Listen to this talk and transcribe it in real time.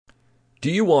Do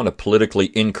you want a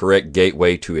politically incorrect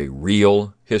gateway to a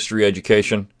real history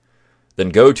education? Then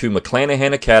go to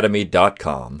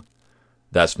McClanahanacademy.com.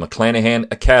 That's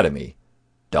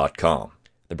McClanahanacademy.com.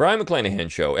 The Brian McClanahan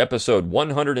Show, episode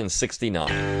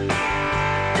 169.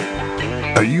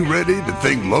 Are you ready to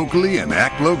think locally and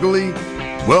act locally?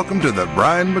 Welcome to the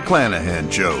Brian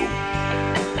McClanahan Show.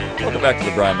 Welcome back to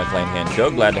the Brian McClanahan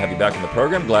Show. Glad to have you back on the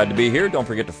program. Glad to be here. Don't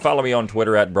forget to follow me on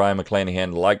Twitter at Brian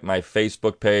McClanahan, like my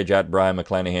Facebook page at Brian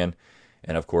McClanahan,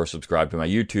 and of course subscribe to my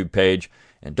YouTube page.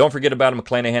 And don't forget about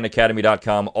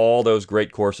McClanahanacademy.com. All those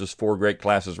great courses, 4 great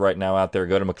classes right now out there.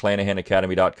 Go to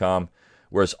McClanahanacademy.com,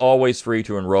 where it's always free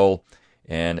to enroll,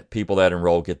 and people that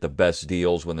enroll get the best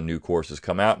deals when the new courses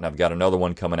come out. And I've got another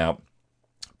one coming out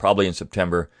probably in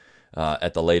September,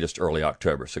 at the latest early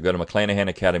October. So go to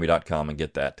McClanahanacademy.com and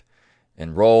get that.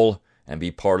 Enroll and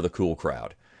be part of the cool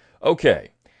crowd.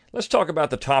 Okay, let's talk about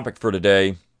the topic for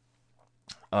today.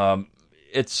 I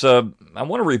want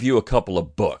to review a couple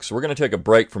of books. We're going to take a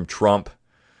break from Trump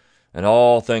and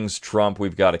all things Trump.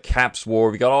 We've got a caps war.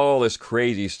 We've got all this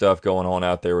crazy stuff going on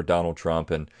out there with Donald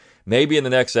Trump. And maybe in the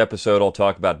next episode I'll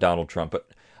talk about Donald Trump. But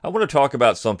I want to talk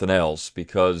about something else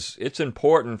because it's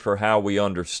important for how we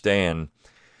understand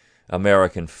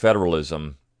American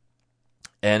federalism.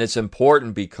 And it's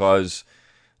important because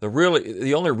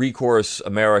the only recourse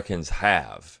Americans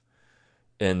have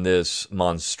in this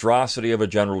monstrosity of a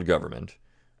general government,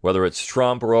 whether it's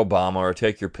Trump or Obama or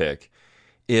take your pick,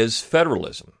 is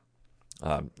federalism.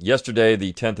 Yesterday,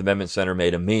 the 10th Amendment Center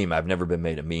made a meme. I've never been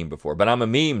made a meme before, but I'm a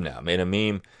meme now. Made a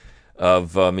meme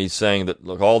of me saying that,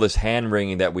 look, all this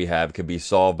hand-wringing that we have could be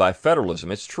solved by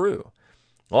federalism. It's true,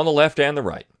 on the left and the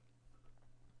right.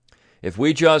 If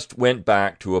we just went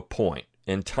back to a point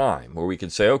in time where we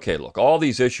could say, okay, look, all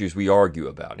these issues we argue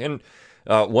about. And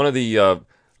one of the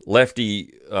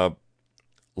lefty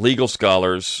legal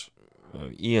scholars,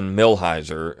 Ian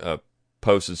Millhiser,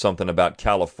 posted something about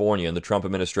California and the Trump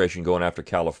administration going after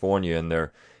California and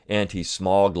their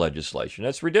anti-smog legislation.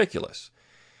 That's ridiculous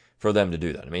for them to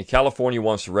do that. I mean, California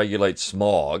wants to regulate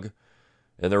smog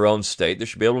in their own state. They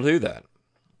should be able to do that.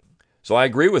 So I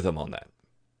agree with them on that.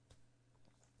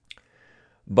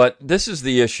 But this is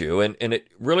the issue, and it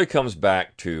really comes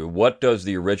back to what does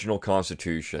the original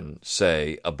Constitution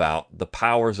say about the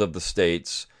powers of the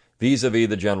states vis-a-vis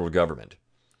the general government?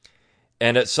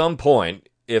 And at some point,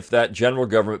 if that general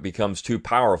government becomes too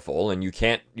powerful and you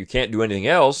can't do anything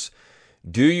else,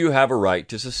 do you have a right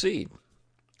to secede?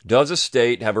 Does a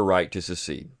state have a right to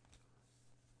secede?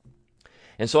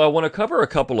 And so I want to cover a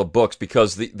couple of books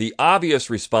because the obvious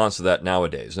response to that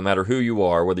nowadays, no matter who you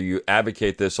are, whether you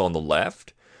advocate this on the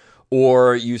left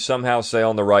or you somehow say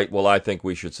on the right, well, I think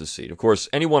we should secede. Of course,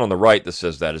 anyone on the right that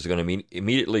says that is going to be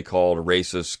immediately called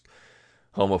racist,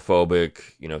 homophobic,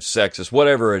 sexist,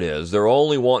 whatever it is. They're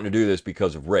only wanting to do this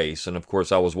because of race. And of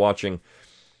course, I was watching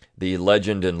the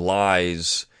Legend and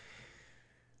Lies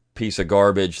piece of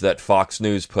garbage that Fox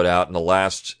News put out, and the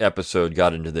last episode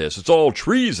got into this. It's all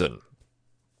treason.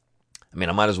 I mean,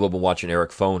 I might as well be watching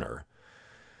Eric Foner.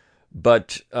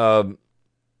 But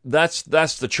that's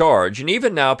the charge. And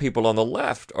even now, people on the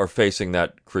left are facing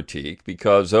that critique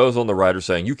because those on the right are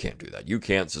saying, you can't do that. You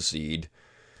can't secede.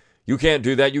 You can't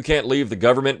do that. You can't leave the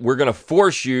government. We're going to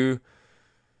force you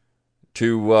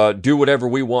to do whatever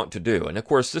we want to do. And of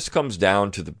course, this comes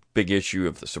down to the big issue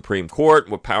of the Supreme Court,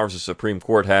 what powers the Supreme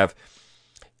Court have.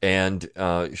 And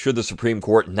should the Supreme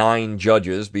Court, 9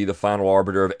 judges, be the final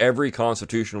arbiter of every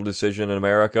constitutional decision in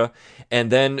America?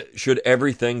 And then should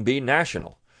everything be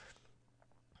national?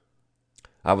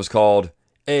 I was called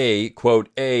quote,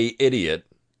 a idiot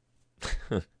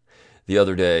the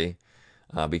other day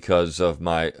because of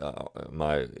my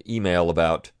email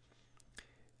about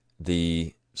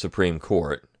the Supreme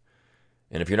Court.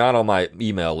 And if you're not on my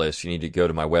email list, you need to go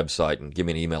to my website and give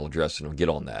me an email address and I'll get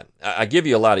on that. I give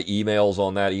you a lot of emails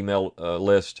on that email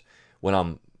list when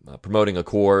I'm promoting a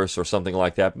course or something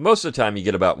like that. Most of the time you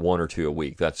get about 1 or 2 a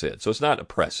week. That's it. So it's not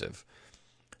oppressive.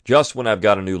 Just when I've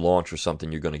got a new launch or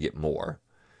something, you're going to get more.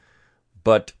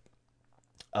 But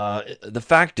the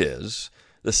fact is,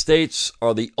 the states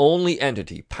are the only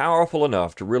entity powerful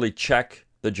enough to really check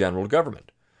the general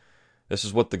government. This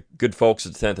is what the good folks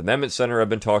at the 10th Amendment Center have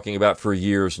been talking about for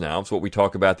years now. It's what we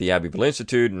talk about at the Abbeville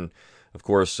Institute. And, of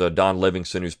course, Don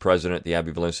Livingston, who's president at the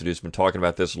Abbeville Institute, has been talking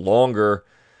about this longer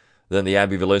than the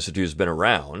Abbeville Institute has been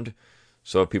around.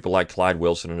 So have people like Clyde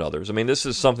Wilson and others. I mean, this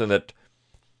is something that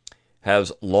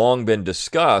has long been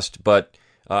discussed, but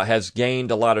has gained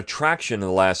a lot of traction in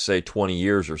the last, say, 20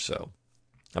 years or so.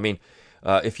 I mean,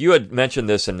 if you had mentioned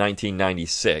this in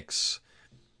 1996,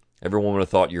 everyone would have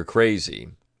thought you're crazy.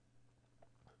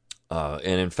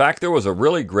 And in fact, there was a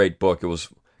really great book. It was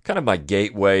kind of my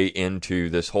gateway into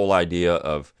this whole idea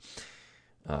of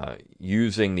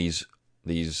using these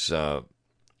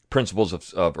principles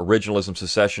of originalism,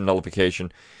 secession,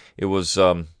 nullification. It was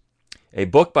a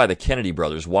book by the Kennedy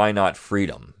brothers, Why Not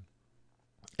Freedom?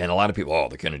 And a lot of people,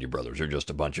 the Kennedy brothers are just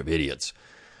a bunch of idiots.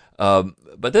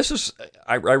 But this is,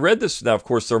 I read this. Now, of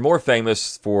course, they're more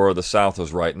famous for The South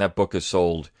Was Right, and that book has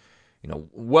sold,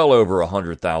 well over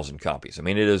 100,000 copies. I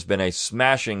mean, it has been a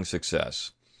smashing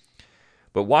success.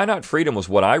 But Why Not Freedom was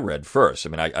what I read first. I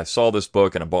mean, I saw this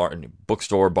book in a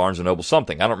bookstore, Barnes & Noble,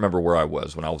 something. I don't remember where I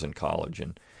was when I was in college.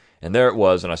 And there it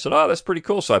was, and I said, that's pretty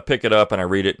cool. So I pick it up and I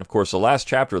read it. And, of course, the last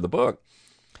chapter of the book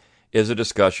is a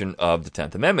discussion of the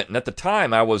 10th Amendment. And at the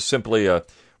time, I was simply a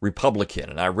Republican,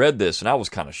 and I read this, and I was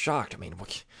kind of shocked. I mean,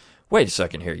 wait a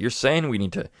second here. You're saying we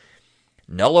need to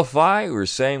nullify? You're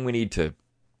saying we need to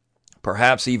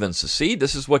perhaps even secede?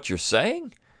 This is what you're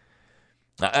saying?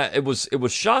 It was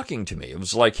shocking to me. It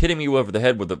was like hitting me over the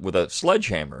head with a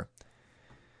sledgehammer.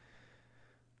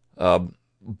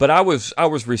 But I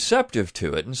was receptive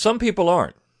to it, and some people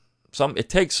aren't. It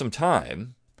takes some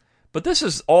time. But this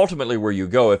is ultimately where you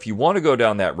go. If you want to go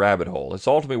down that rabbit hole, it's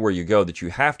ultimately where you go, that you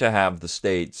have to have the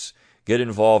states get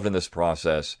involved in this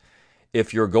process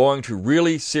if you're going to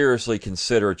really seriously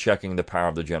consider checking the power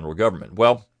of the general government.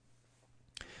 Well,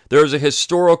 there's a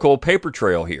historical paper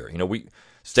trail here.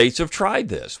 States have tried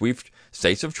this.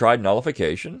 States have tried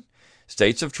nullification.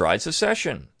 States have tried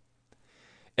secession.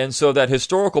 And so that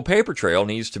historical paper trail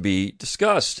needs to be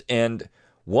discussed. And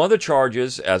one of the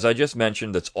charges, as I just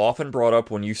mentioned, that's often brought up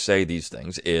when you say these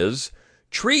things is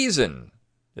treason.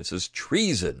 This is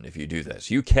treason if you do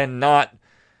this. You cannot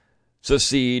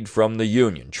secede from the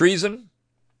Union. Treason.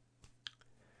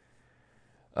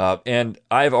 And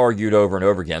I've argued over and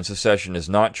over again, secession is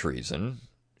not treason.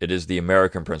 It is the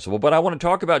American principle. But I want to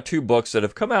talk about two books that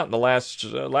have come out in the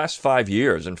last 5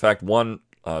 years. In fact, one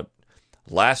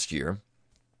last year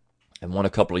and one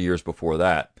a couple of years before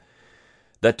that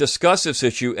discuss this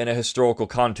issue in a historical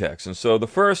context. And so the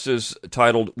first is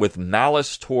titled With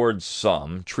Malice Towards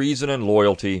Some, Treason and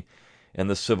Loyalty in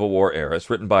the Civil War Era. It's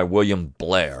written by William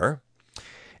Blair.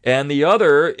 And the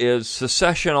other is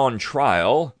Secession on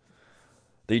Trial,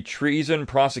 The Treason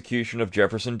Prosecution of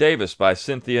Jefferson Davis by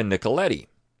Cynthia Nicoletti.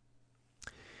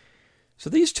 So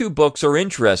these two books are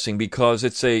interesting because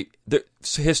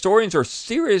historians are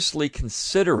seriously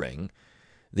considering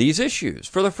these issues.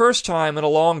 For the first time in a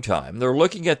long time, they're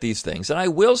looking at these things. And I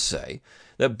will say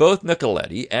that both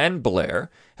Nicoletti and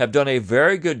Blair have done a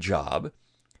very good job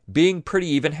being pretty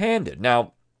even-handed.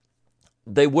 Now,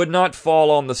 they would not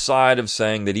fall on the side of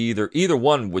saying that either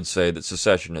one would say that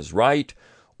secession is right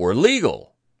or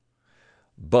legal.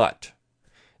 But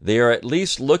they are at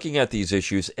least looking at these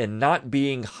issues and not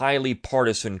being highly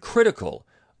partisan critical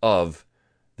of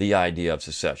the idea of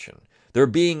secession. They're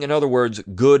being, in other words,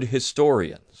 good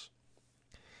historians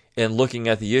in looking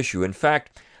at the issue. In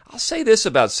fact, I'll say this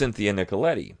about Cynthia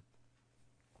Nicoletti.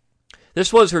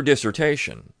 This was her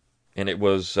dissertation, and it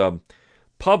was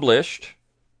published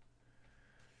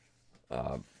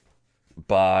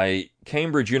by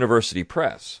Cambridge University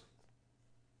Press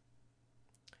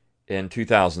in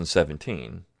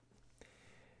 2017.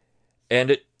 And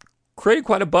it created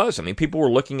quite a buzz. I mean, people were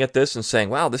looking at this and saying,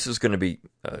 wow, this is going to be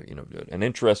an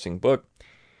interesting book.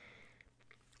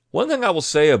 One thing I will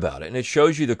say about it, and it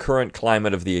shows you the current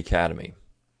climate of the academy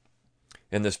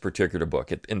in this particular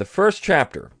book. In the first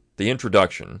chapter, the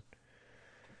introduction,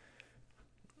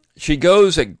 she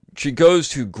goes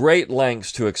to great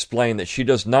lengths to explain that she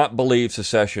does not believe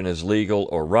secession is legal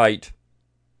or right.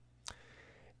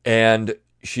 And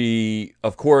she,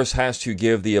 of course, has to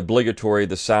give the obligatory,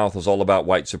 the South was all about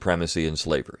white supremacy and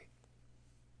slavery.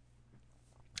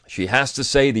 She has to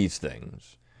say these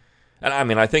things. And I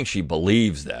mean, I think she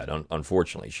believes that,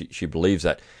 unfortunately. She believes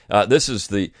that. This is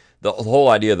the whole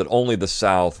idea that only the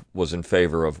South was in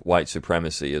favor of white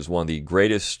supremacy is one of the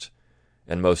greatest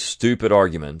and most stupid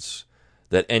arguments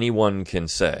that anyone can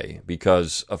say.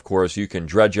 Because, of course, you can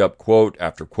dredge up quote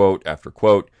after quote after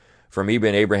quote from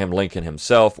even Abraham Lincoln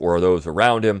himself or those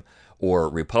around him or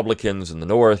Republicans in the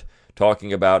North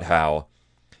talking about how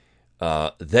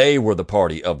they were the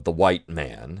party of the white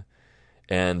man.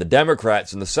 And the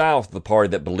Democrats in the South, the party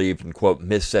that believed in, quote,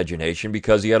 miscegenation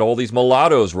because he had all these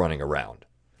mulattoes running around.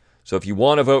 So if you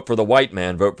want to vote for the white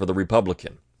man, vote for the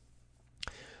Republican.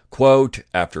 Quote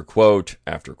after quote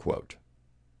after quote.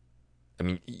 I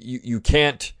mean, you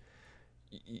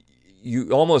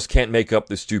almost can't make up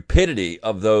the stupidity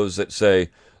of those that say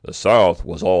the South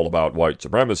was all about white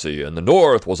supremacy and the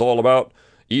North was all about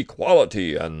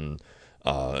equality and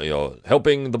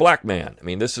helping the black man. I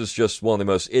mean, this is just one of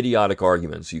the most idiotic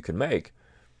arguments you can make.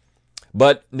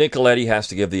 But Nicoletti has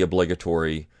to give the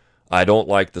obligatory, I don't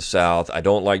like the South, I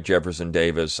don't like Jefferson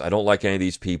Davis, I don't like any of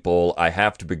these people, I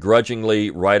have to begrudgingly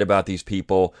write about these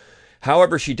people.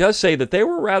 However, she does say that they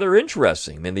were rather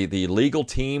interesting. I mean, the legal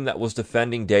team that was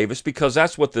defending Davis, because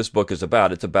that's what this book is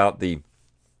about. It's about the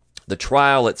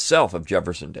trial itself of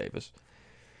Jefferson Davis.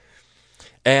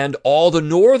 And all the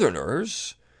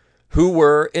Northerners who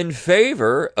were in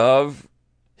favor of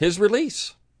his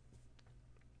release.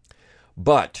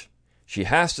 But she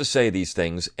has to say these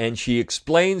things, and she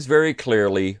explains very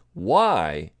clearly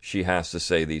why she has to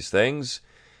say these things,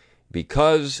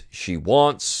 because she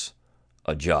wants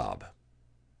a job.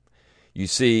 You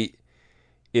see,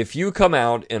 if you come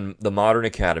out in the modern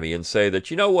academy and say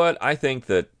that, you know what, I think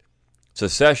that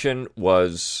secession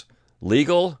was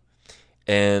legal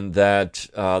and that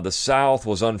the South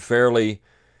was unfairly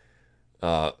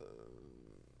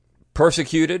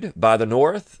persecuted by the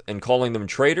North and calling them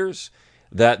traitors,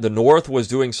 that the North was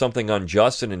doing something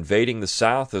unjust and invading the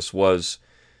South, this was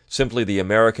simply the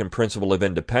American principle of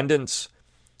independence,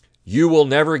 you will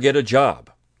never get a job.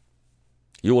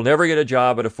 You will never get a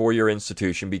job at a four-year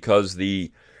institution because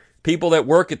the people that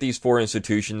work at these four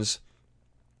institutions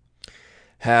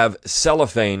have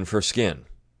cellophane for skin.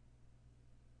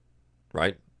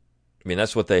 Right? I mean,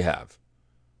 that's what they have.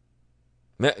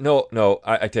 No,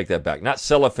 I take that back. Not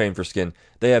cellophane for skin.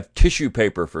 They have tissue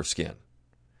paper for skin.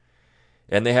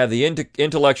 And they have the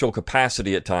intellectual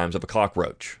capacity at times of a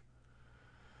cockroach.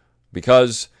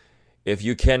 Because if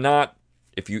you cannot,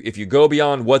 if you go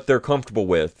beyond what they're comfortable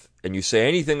with, and you say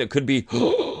anything that could be,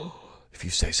 if you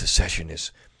say secession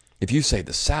is, if you say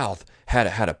the South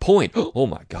had a point, oh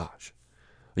my gosh.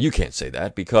 You can't say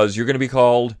that because you're going to be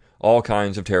called all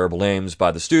kinds of terrible names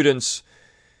by the students,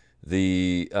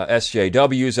 the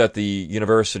SJWs at the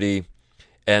university,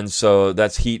 and so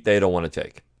that's heat they don't want to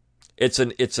take. It's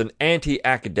an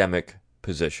anti-academic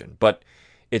position, but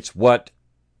it's what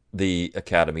the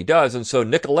academy does. And so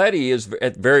Nicoletti is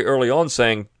very early on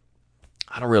saying,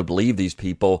 I don't really believe these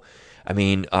people. I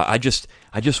mean, I just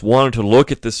wanted to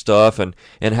look at this stuff and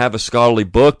have a scholarly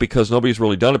book because nobody's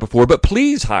really done it before. But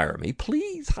please hire me.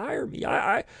 Please hire me.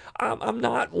 I'm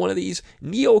not one of these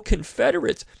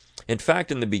neo-Confederates. In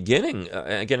fact, in the beginning,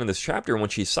 again in this chapter, when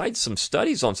she cites some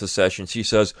studies on secession, she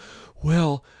says,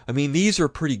 well, I mean, these are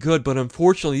pretty good, but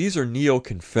unfortunately, these are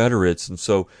neo-Confederates, and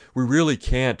so we really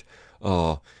can't,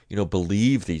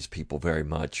 believe these people very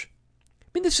much. I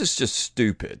mean, this is just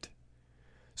stupid.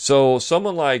 So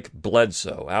someone like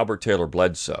Bledsoe, Albert Taylor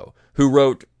Bledsoe, who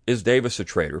wrote Is Davis a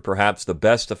Traitor?, perhaps the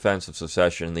best defense of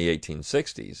secession in the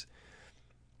 1860s,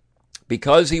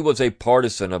 because he was a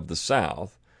partisan of the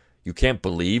South, you can't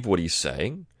believe what he's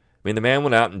saying. I mean, the man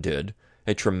went out and did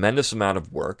a tremendous amount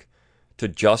of work to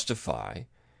justify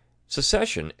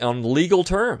secession on legal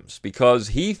terms because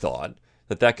he thought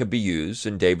that could be used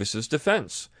in Davis's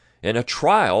defense in a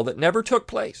trial that never took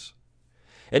place.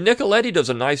 And Nicoletti does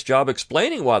a nice job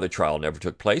explaining why the trial never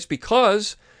took place,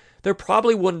 because there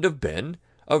probably wouldn't have been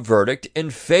a verdict in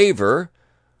favor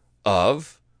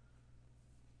of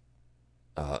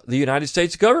the United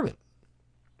States government.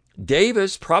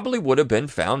 Davis probably would have been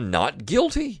found not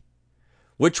guilty,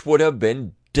 which would have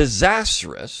been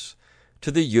disastrous to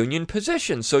the Union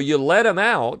position. So you let him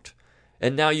out,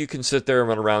 and now you can sit there and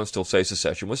run around and still say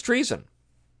secession was treason.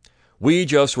 We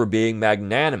just were being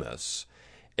magnanimous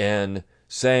and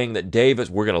saying that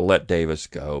we're going to let Davis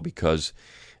go because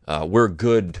we're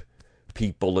good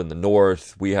people in the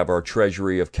North. We have our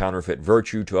treasury of counterfeit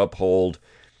virtue to uphold,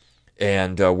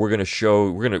 and we're going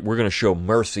to show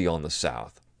mercy on the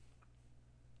South.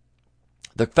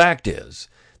 The fact is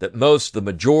that the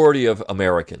majority of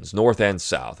Americans, North and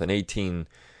South, in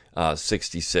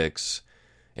 1866,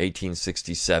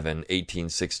 1867,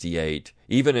 1868,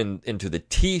 even into the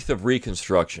teeth of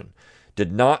Reconstruction,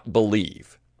 did not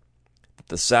believe that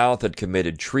the South had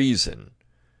committed treason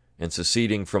in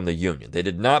seceding from the Union. They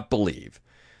did not believe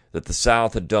that the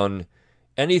South had done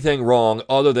anything wrong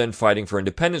other than fighting for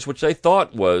independence, which they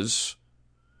thought was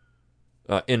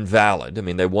invalid. I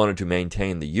mean, they wanted to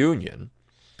maintain the Union,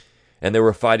 and they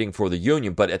were fighting for the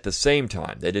Union, but at the same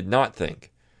time, they did not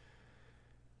think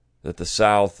that the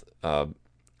South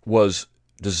was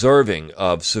deserving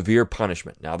of severe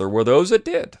punishment. Now, there were those that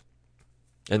did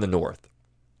in the North.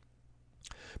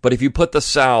 But if you put the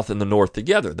South and the North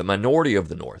together, the minority of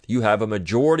the North, you have a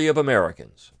majority of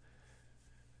Americans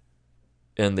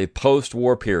in the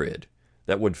post-war period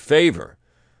that would favor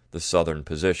the Southern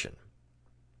position.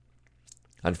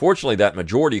 Unfortunately, that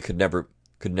majority could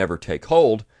never take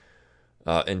hold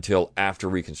until after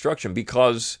Reconstruction,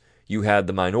 because you had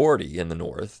the minority in the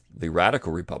North, the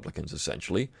radical Republicans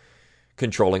essentially,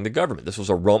 controlling the government. This was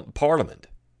a rump parliament.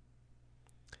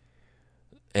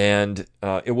 And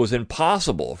it was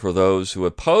impossible for those who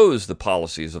opposed the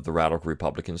policies of the radical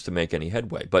Republicans to make any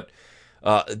headway. But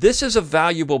this is a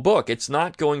valuable book. It's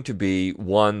not going to be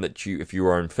one that you, if you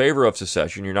are in favor of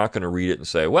secession, you're not going to read it and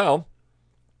say, well,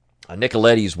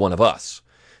 Nicoletti's one of us.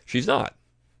 She's not.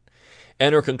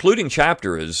 And her concluding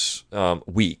chapter is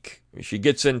weak. She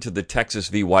gets into the Texas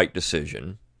v. White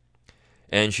decision,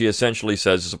 and she essentially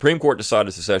says the Supreme Court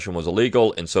decided secession was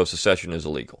illegal, and so secession is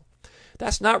illegal.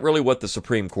 That's not really what the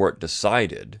Supreme Court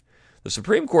decided. The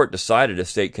Supreme Court decided a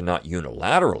state cannot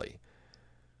unilaterally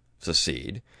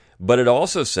secede, but it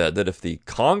also said that if the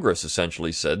Congress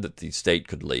essentially said that the state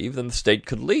could leave, then the state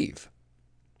could leave.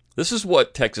 This is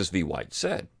what Texas v. White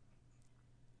said.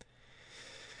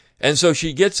 And so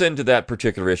she gets into that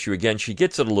particular issue. Again, she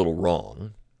gets it a little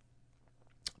wrong.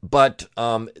 But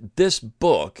this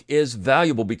book is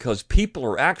valuable because people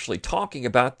are actually talking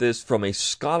about this from a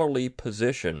scholarly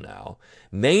position now.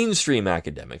 Mainstream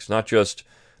academics, not just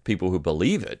people who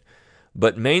believe it,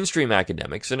 but mainstream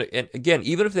academics. And again,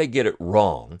 even if they get it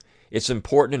wrong, it's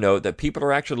important to note that people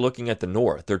are actually looking at the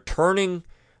North. They're turning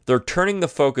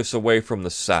the focus away from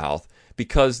the South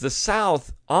because the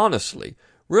South, honestly,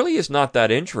 really is not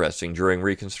that interesting during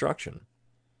Reconstruction.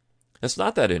 It's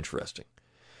not that interesting.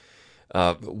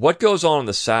 What goes on in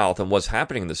the South and what's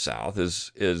happening in the South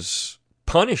is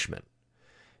punishment.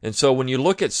 And so when you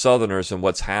look at Southerners and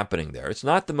what's happening there, it's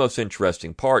not the most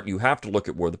interesting part. You have to look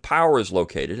at where the power is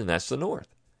located, and that's the North.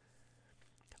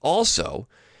 Also,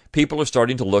 people are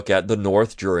starting to look at the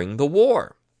North during the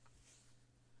war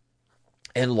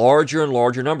in larger and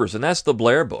larger numbers. And that's the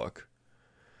Blair book,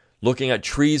 looking at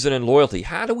treason and loyalty.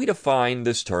 How do we define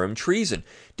this term treason?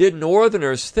 Did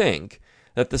Northerners think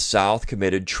that the South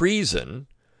committed treason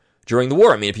during the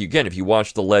war? I mean, if you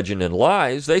watch The Legend and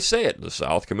Lies, they say it. The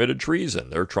South committed treason.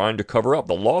 They're trying to cover up.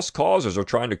 The Lost Causes are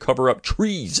trying to cover up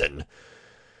treason.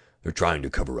 They're trying to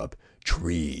cover up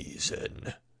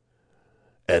treason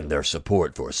and their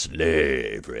support for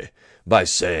slavery by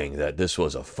saying that this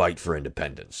was a fight for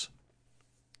independence.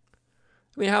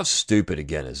 I mean, how stupid,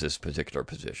 again, is this particular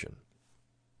position?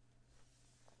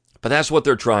 But that's what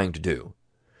they're trying to do.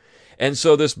 And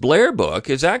so this Blair book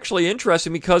is actually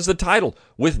interesting because the title,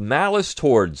 With Malice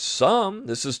Towards Some,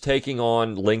 this is taking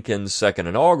on Lincoln's second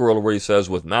inaugural where he says,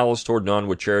 with malice toward none,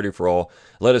 with charity for all,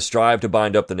 let us strive to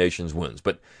bind up the nation's wounds.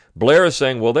 But Blair is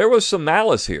saying, well, there was some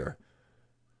malice here.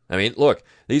 I mean, look,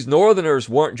 these Northerners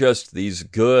weren't just these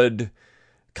good,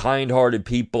 kind-hearted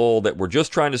people that were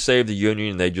just trying to save the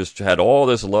Union. They just had all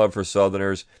this love for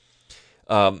Southerners.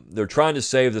 They're trying to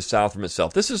save the South from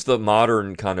itself. This is the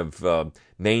modern kind of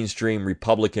mainstream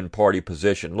Republican Party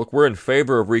position. Look, we're in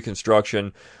favor of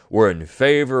Reconstruction. We're in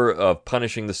favor of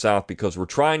punishing the South because we're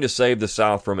trying to save the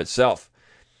South from itself.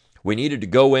 We needed to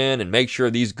go in and make sure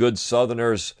these good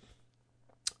Southerners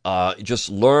just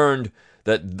learned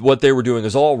that what they were doing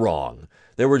is all wrong.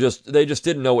 They just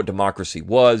didn't know what democracy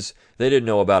was. They didn't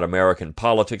know about American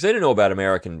politics. They didn't know about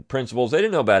American principles. They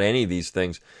didn't know about any of these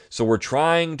things. So we're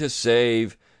trying to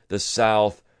save the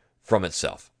South from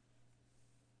itself.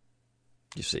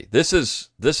 You see, this is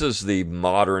the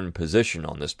modern position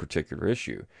on this particular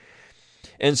issue.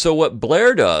 And so what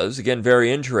Blair does, again,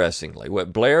 very interestingly,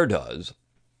 what Blair does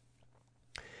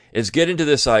is get into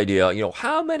this idea,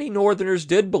 how many Northerners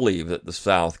did believe that the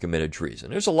South committed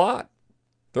treason? There's a lot.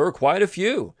 There were quite a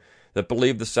few that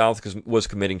believed the South was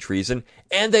committing treason,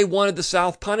 and they wanted the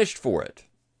South punished for it.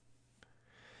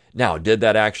 Now, did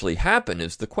that actually happen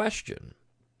is the question.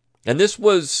 And this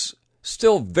was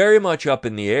still very much up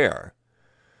in the air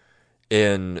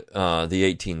in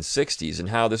the 1860s and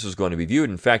how this was going to be viewed.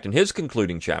 In fact, in his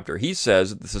concluding chapter, he says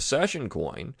that the secession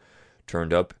coin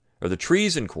turned up, or the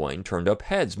treason coin turned up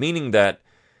heads, meaning that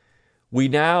we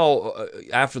now,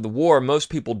 after the war, most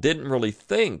people didn't really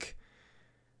think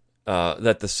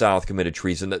that the South committed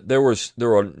treason. That there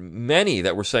were many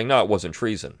that were saying, no, it wasn't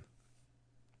treason.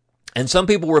 And some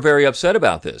people were very upset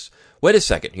about this. Wait a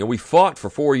second, we fought for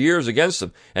 4 years against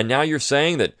them, and now you're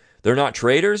saying that they're not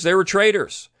traitors? They were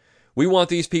traitors. We want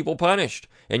these people punished.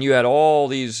 And you had all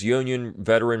these Union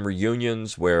veteran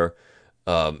reunions where,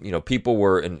 people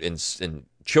were, and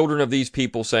children of these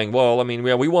people saying, well,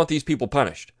 we want these people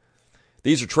punished.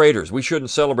 These are traitors. We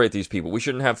shouldn't celebrate these people. We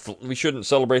shouldn't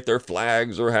celebrate their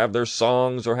flags or have their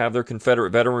songs or have their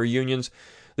Confederate veteran reunions.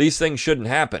 These things shouldn't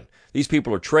happen. These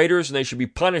people are traitors and they should be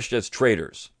punished as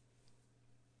traitors.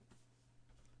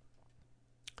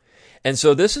 And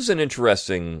so this is an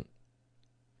interesting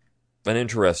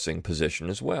position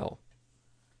as well.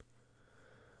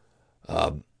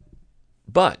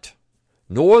 But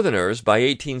Northerners, by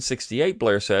 1868,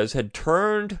 Blair says, had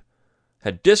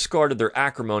discarded their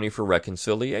acrimony for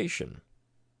reconciliation.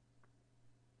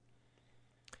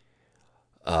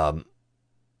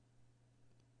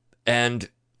 And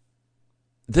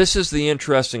this is the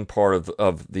interesting part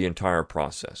of the entire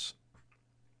process.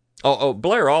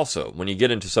 Blair also, when you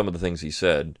get into some of the things he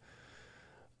said,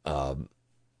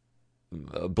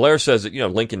 Blair says that,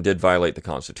 Lincoln did violate the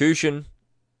Constitution,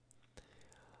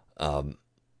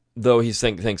 though he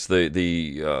thinks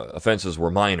the offenses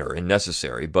were minor and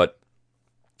necessary. But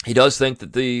he does think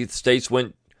that the states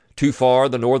went too far,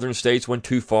 the northern states went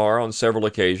too far on several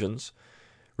occasions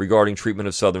regarding treatment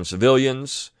of southern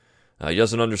civilians. He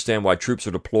doesn't understand why troops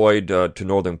are deployed to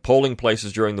northern polling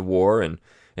places during the war, and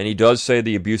he does say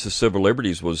the abuse of civil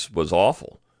liberties was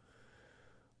awful.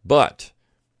 But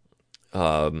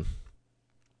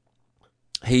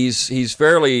he's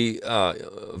fairly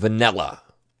vanilla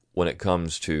when it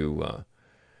comes to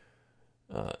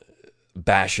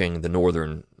bashing the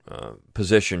northern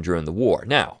position during the war.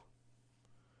 Now,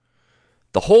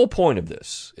 the whole point of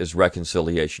this is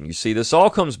reconciliation. You see, this all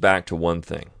comes back to one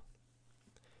thing.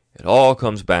 It all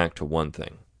comes back to one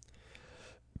thing.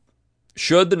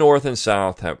 Should the North and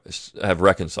South have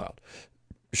reconciled?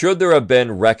 Should there have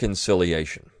been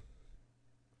reconciliation?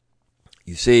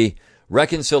 You see,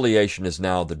 reconciliation is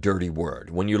now the dirty word.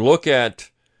 When you look at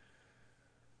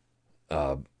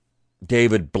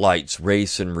David Blight's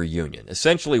Race and Reunion,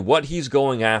 essentially what he's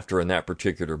going after in that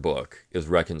particular book is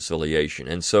reconciliation.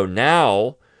 And so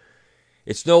now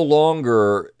it's no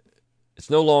longer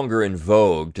in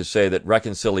vogue to say that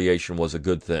reconciliation was a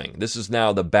good thing. This is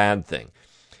now the bad thing.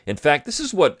 In fact, this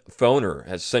is what Foner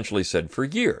has essentially said for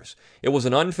years. It was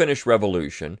an unfinished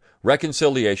revolution.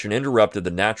 Reconciliation interrupted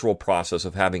the natural process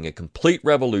of having a complete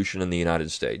revolution in the United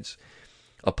States,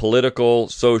 a political,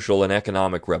 social, and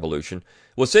economic revolution.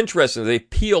 What's interesting is they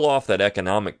peel off that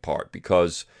economic part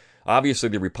because obviously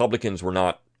the Republicans were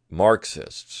not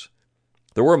Marxists.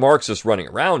 There were Marxists running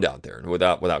around out there,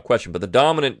 without question, but the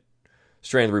dominant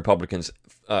strain of the Republicans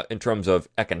in terms of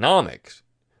economics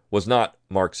was not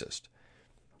Marxist.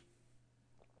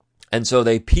 And so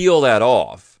they peel that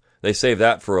off. They save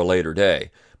that for a later day.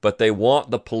 But they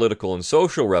want the political and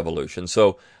social revolution.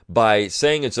 So by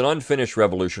saying it's an unfinished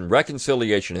revolution,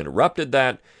 reconciliation interrupted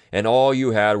that, and all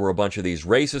you had were a bunch of these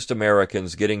racist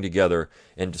Americans getting together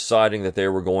and deciding that they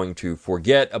were going to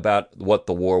forget about what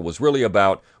the war was really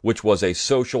about, which was a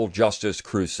social justice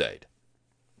crusade.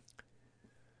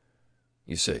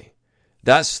 You see,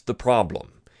 that's the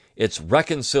problem. It's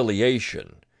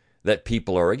reconciliation that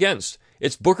people are against.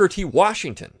 It's Booker T.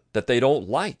 Washington that they don't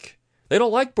like. They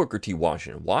don't like Booker T.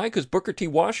 Washington. Why? Because Booker T.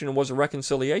 Washington was a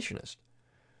reconciliationist.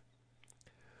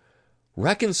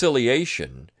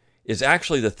 Reconciliation is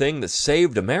actually the thing that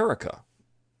saved America.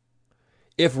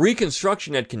 If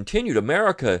Reconstruction had continued,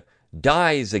 America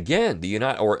dies again.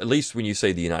 Or at least when you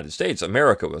say the United States,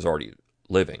 America was already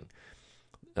living.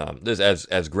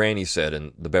 As Granny said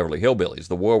in the Beverly Hillbillies,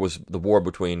 the war was the war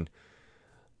between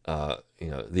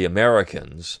the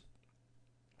Americans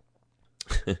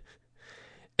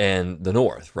and the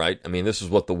North, right? I mean, this is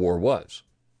what the war was.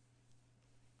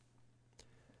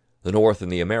 The North and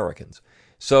the Americans.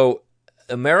 So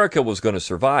America was going to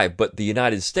survive, but the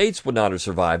United States would not have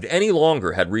survived any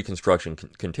longer had Reconstruction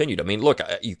continued. I mean, look,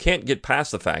 you can't get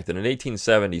past the fact that in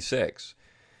 1876,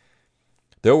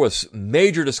 there was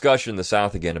major discussion in the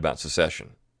South again about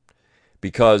secession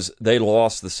because they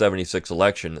lost the 76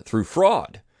 election through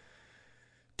fraud.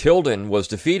 Tilden was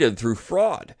defeated through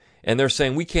fraud. And they're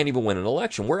saying, we can't even win an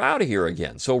election. We're out of here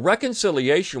again. So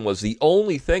reconciliation was the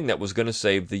only thing that was going to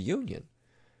save the Union.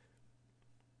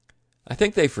 I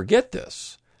think they forget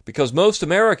this because most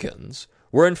Americans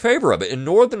were in favor of it. And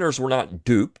Northerners were not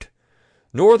duped.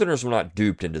 Northerners were not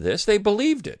duped into this. They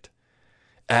believed it.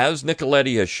 As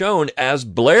Nicoletti has shown, as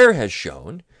Blair has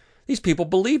shown, these people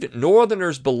believed it.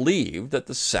 Northerners believed that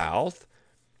the South,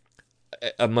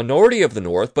 a minority of the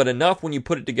North, but enough when you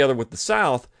put it together with the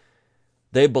South,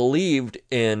 they believed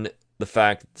in the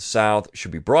fact that the South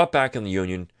should be brought back in the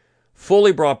Union,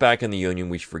 fully brought back in the Union.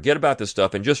 We should forget about this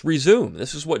stuff and just resume.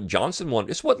 This is what Johnson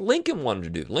wanted. It's what Lincoln wanted to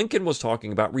do. Lincoln was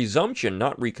talking about resumption,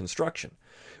 not reconstruction.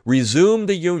 Resume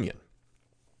the Union.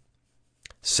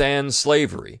 Sans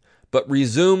slavery, but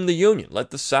resume the Union.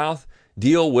 Let the South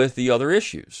deal with the other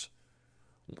issues.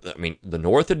 I mean, the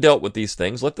North had dealt with these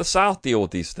things. Let the South deal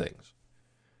with these things.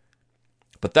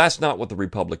 But that's not what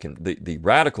the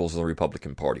radicals of the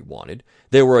Republican Party wanted.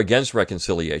 They were against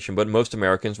reconciliation, but most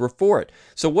Americans were for it.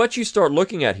 So what you start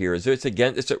looking at here is it's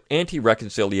an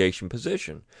anti-reconciliation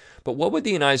position. But what would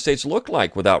the United States look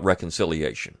like without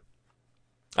reconciliation?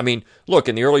 I mean, look,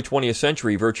 in the early 20th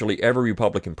century, virtually every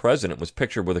Republican president was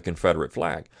pictured with a Confederate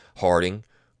flag. Harding,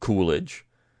 Coolidge,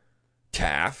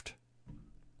 Taft,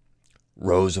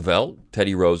 Roosevelt,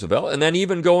 Teddy Roosevelt, and then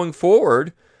even going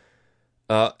forward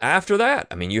after that.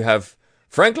 I mean, you have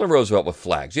Franklin Roosevelt with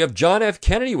flags. You have John F.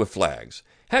 Kennedy with flags.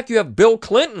 Heck, you have Bill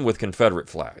Clinton with Confederate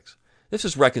flags. This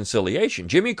is reconciliation.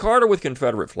 Jimmy Carter with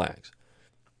Confederate flags.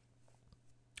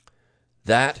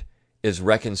 That is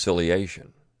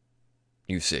reconciliation,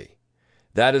 you see.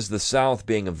 That is the South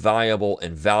being a viable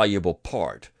and valuable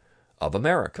part of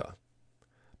America.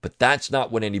 But that's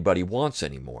not what anybody wants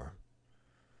anymore.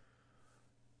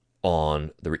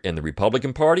 In the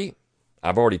Republican Party,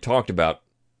 I've already talked about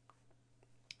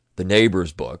the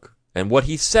Neighbor's book, and what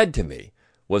he said to me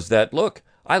was that, look,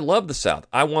 I love the South.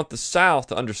 I want the South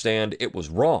to understand it was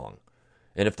wrong.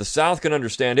 And if the South can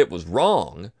understand it was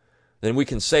wrong, then we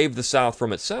can save the South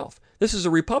from itself. This is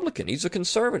a Republican. He's a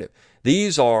conservative.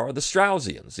 These are the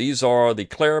Straussians. These are the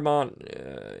Claremont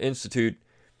Institute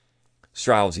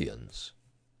Straussians.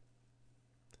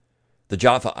 The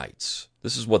Japhaites.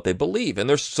 This is what they believe, and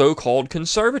they're so-called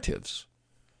conservatives.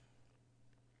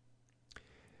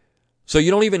 So you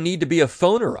don't even need to be a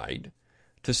phonerite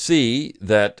to see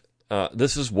that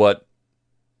this is what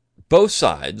both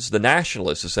sides, the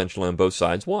nationalists essentially on both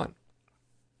sides, want.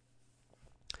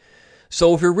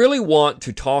 So if you really want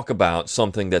to talk about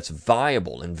something that's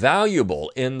viable and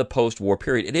valuable in the post-war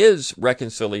period, it is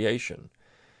reconciliation.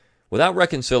 Without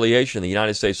reconciliation, the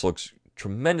United States looks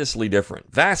tremendously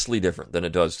different, vastly different than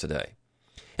it does today.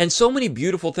 And so many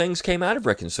beautiful things came out of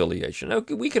reconciliation. Now,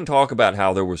 we can talk about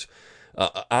how there was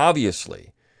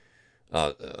obviously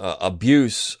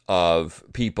abuse of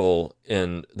people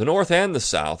in the North and the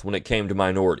South when it came to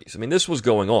minorities. I mean, this was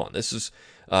going on. This is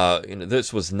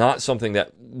this was not something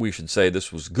that we should say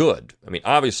this was good. I mean,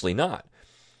 obviously not.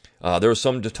 There was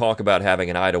some to talk about having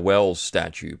an Ida Wells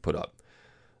statue put up.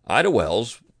 Ida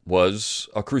Wells was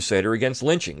a crusader against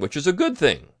lynching, which is a good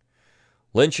thing.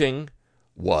 Lynching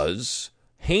was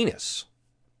heinous.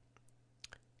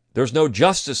 There's no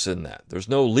justice in that. There's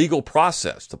no legal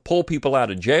process to pull people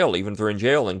out of jail, even if they're in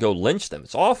jail, and go lynch them.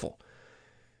 It's awful.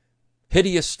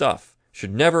 Hideous stuff.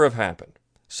 Should never have happened.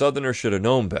 Southerners should have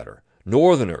known better.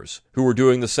 Northerners, who were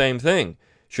doing the same thing,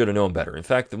 should have known better. In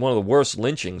fact, one of the worst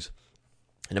lynchings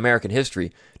in American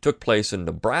history took place in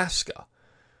Nebraska,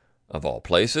 of all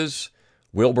places.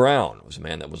 Will Brown was a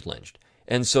man that was lynched.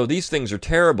 And so these things are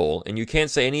terrible, and you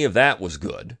can't say any of that was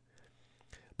good.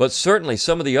 But certainly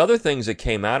some of the other things that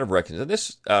came out of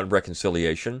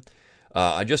reconciliation,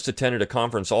 I just attended a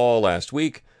conference all last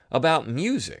week about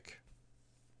music.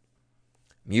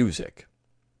 Music.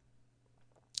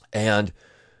 And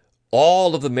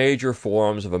all of the major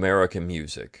forms of American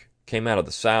music came out of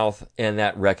the South and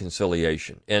that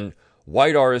reconciliation. And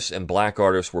white artists and black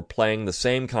artists were playing the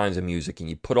same kinds of music, and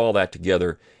you put all that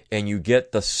together and you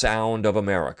get the sound of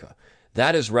America.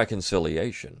 That is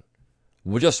reconciliation.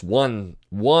 Just one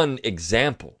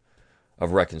example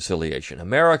of reconciliation.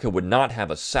 America would not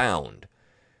have a sound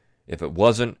if it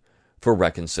wasn't for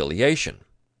reconciliation.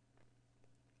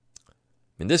 I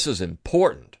mean, this is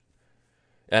important.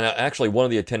 And actually, one of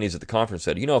the attendees at the conference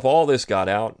said, if all this got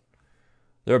out,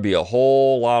 there would be a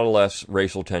whole lot less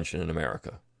racial tension in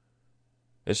America.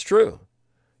 It's true.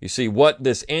 You see, what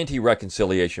this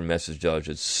anti-reconciliation message does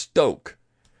is stoke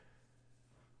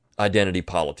identity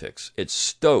politics. It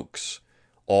stokes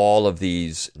all of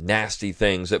these nasty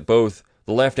things that both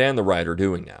the left and the right are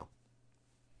doing now.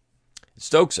 It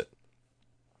stokes it.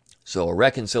 So a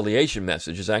reconciliation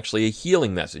message is actually a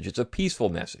healing message. It's a peaceful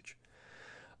message.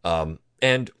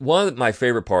 And one of my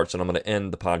favorite parts, and I'm going to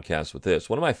end the podcast with this,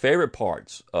 one of my favorite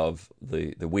parts of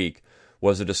the week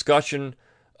was a discussion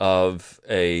of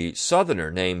a Southerner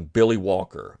named Billy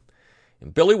Walker.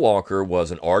 And Billy Walker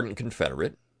was an ardent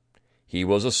Confederate. He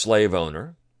was a slave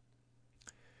owner.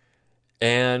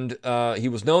 And he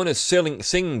was known as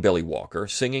Singing Billy Walker.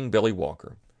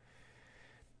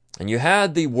 And you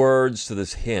had the words to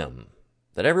this hymn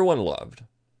that everyone loved.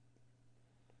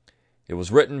 It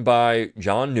was written by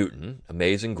John Newton,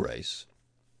 Amazing Grace.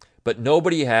 But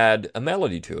nobody had a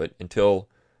melody to it until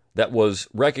that was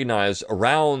recognized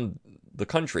around the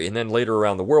country and then later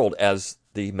around the world as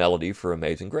the melody for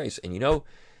Amazing Grace. And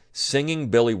Singing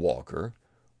Billy Walker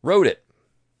wrote it.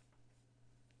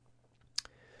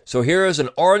 So here is an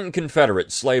ardent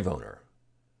Confederate slave owner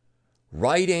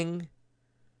writing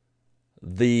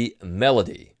the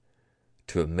melody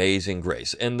to Amazing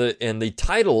Grace. And the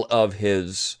title of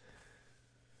his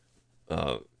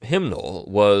hymnal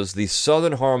was the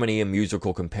Southern Harmony and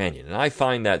Musical Companion. And I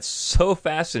find that so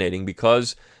fascinating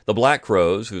because the Black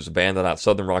Crowes, who's a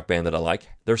Southern rock band that I like,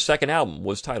 their second album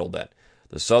was titled that,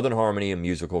 the Southern Harmony and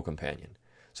Musical Companion.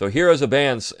 So here is a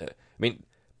band,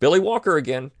 Billy Walker,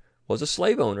 again, was a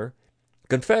slave owner,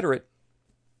 Confederate.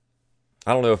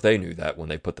 I don't know if they knew that when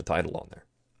they put the title on there.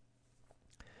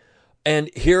 And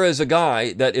here is a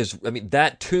guy that is,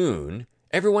 that tune,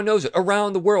 everyone knows it.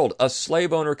 Around the world, a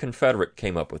slave owner Confederate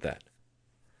came up with that.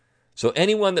 So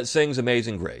anyone that sings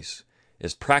Amazing Grace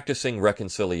is practicing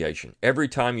reconciliation every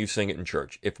time you sing it in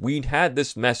church. If we had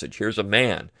this message, here's a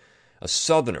man, a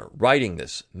Southerner, writing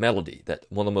this melody, that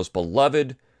one of the most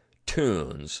beloved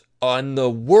tunes in the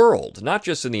world, not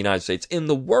just in the United States, in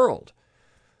the world,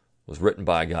 was written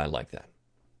by a guy like that.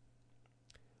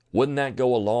 Wouldn't that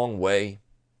go a long way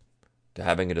to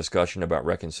having a discussion about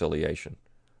reconciliation?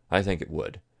 I think it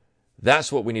would.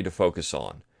 That's what we need to focus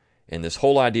on. And this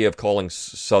whole idea of calling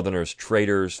Southerners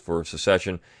traitors for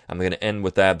secession, I'm going to end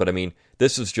with that, but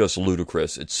this is just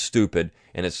ludicrous. It's stupid,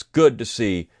 and it's good to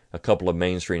see a couple of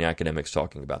mainstream academics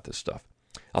talking about this stuff.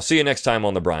 I'll see you next time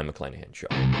on the Brian McClanahan Show.